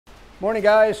Morning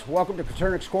guys, welcome to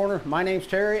Coturnix Corner. My name's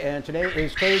Terry and today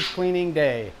is cage cleaning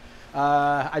day.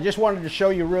 I just wanted to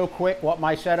show you real quick what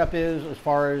my setup is as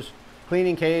far as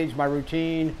cleaning cage, my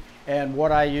routine, and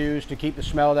what I use to keep the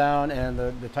smell down and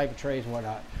the type of trays and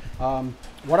whatnot.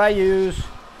 What I use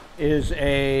is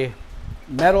a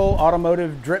metal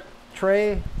automotive drip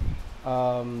tray.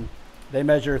 They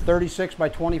measure 36 by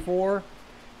 24.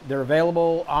 They're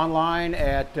available online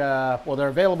at, they're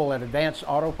available at Advanced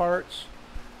Auto Parts.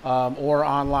 Or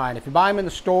online. If you buy them in the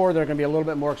store, they're going to be a little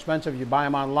bit more expensive. If you buy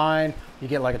them online, you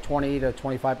get like a 20 to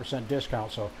 25%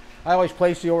 discount. So I always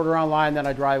place the order online, then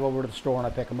I drive over to the store and I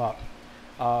pick them up.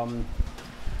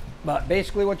 But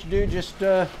basically what you do, just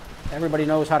everybody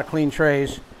knows how to clean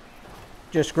trays.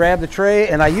 Just grab the tray,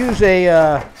 and I use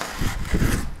a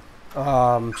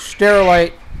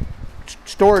Sterilite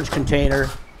storage container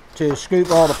to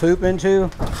scoop all the poop into,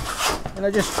 and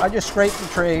I just scrape the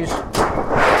trays.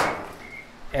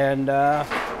 And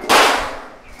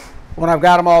when I've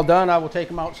got them all done, I will take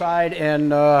them outside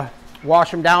and wash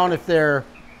them down if they're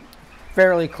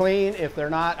fairly clean. If they're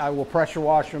not, I will pressure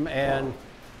wash them and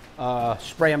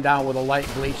spray them down with a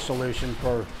light bleach solution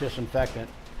for disinfectant.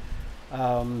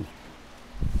 For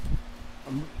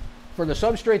the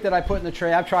substrate that I put in the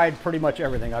tray, I've tried pretty much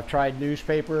everything. I've tried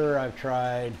newspaper, I've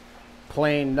tried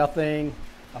plain nothing,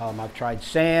 I've tried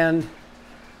sand.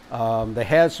 They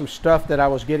had some stuff that I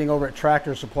was getting over at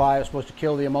Tractor Supply. It was supposed to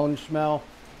kill the ammonia smell.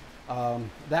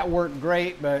 That worked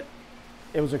great, but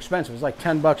it was expensive. It was like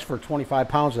 10 bucks for 25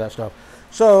 pounds of that stuff.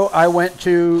 So I went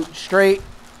to straight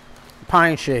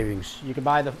pine shavings. You can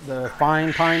buy the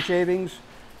fine pine shavings.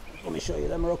 Let me show you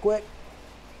them real quick.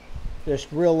 Just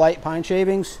real light pine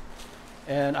shavings.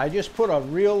 And I just put a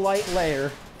real light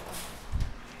layer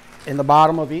in the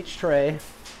bottom of each tray.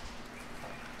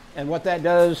 And what that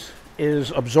does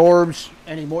is absorbs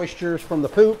any moisture from the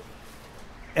poop,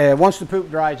 and once the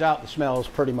poop dries out, the smell is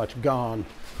pretty much gone.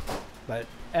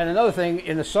 And another thing,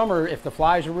 in the summer, if the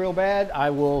flies are real bad,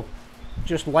 I will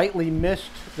just lightly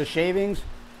mist the shavings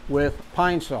with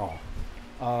pine sol.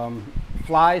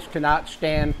 Flies cannot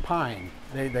stand pine.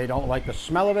 They don't like the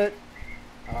smell of it.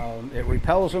 It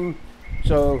repels them.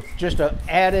 So just an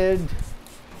added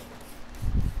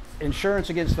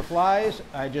insurance against the flies,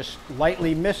 I just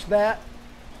lightly mist that,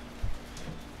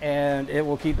 and it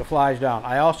will keep the flies down.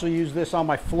 I also use this on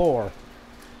my floor.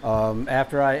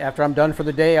 After I'm done for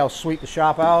the day, I'll sweep the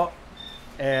shop out,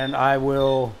 and I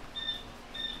will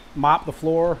mop the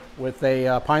floor with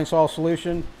a pine sol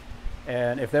solution.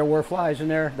 And if there were flies in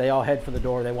there, they all head for the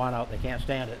door. They want out. They can't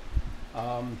stand it.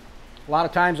 A lot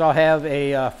of times I'll have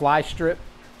a fly strip.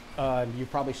 You've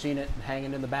probably seen it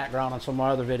hanging in the background on some of my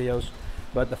other videos.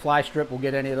 But the fly strip will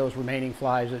get any of those remaining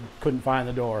flies that couldn't find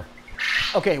the door.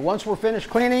 Okay, once we're finished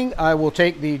cleaning, I will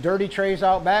take the dirty trays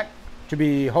out back to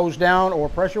be hosed down or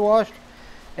pressure washed,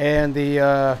 and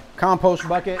the compost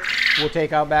bucket we'll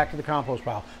take out back to the compost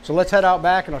pile. So let's head out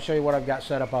back and I'll show you what I've got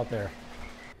set up out there.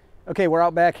 Okay, we're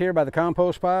out back here by the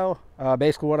compost pile.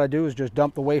 Basically what I do is just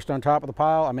dump the waste on top of the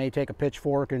pile. I may take a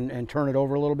pitchfork and turn it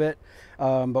over a little bit.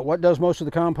 But what does most of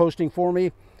the composting for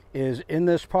me is in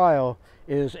this pile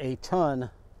is a ton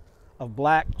of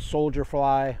black soldier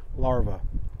fly larvae.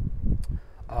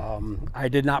 I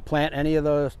did not plant any of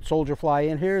the soldier fly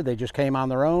in here. They just came on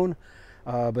their own,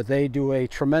 but they do a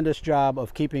tremendous job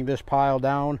of keeping this pile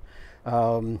down.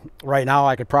 Right now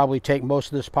I could probably take most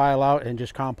of this pile out and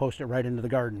just compost it right into the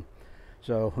garden.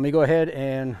 So let me go ahead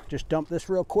and just dump this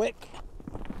real quick.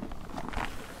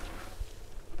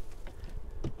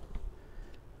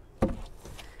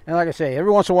 And like I say,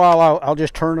 every once in a while I'll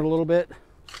just turn it a little bit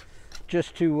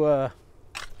just to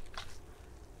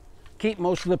keep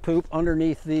most of the poop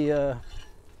underneath the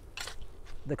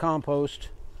compost.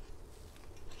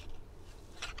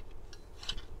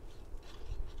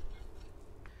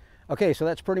 Okay, so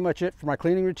that's pretty much it for my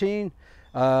cleaning routine.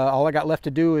 All I got left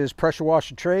to do is pressure wash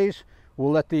the trays.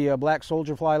 We'll let the black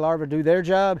soldier fly larvae do their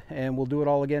job, and we'll do it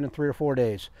all again in 3 or 4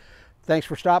 days. Thanks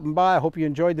for stopping by. I hope you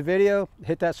enjoyed the video.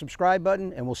 Hit that subscribe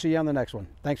button, and we'll see you on the next one.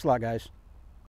 Thanks a lot, guys.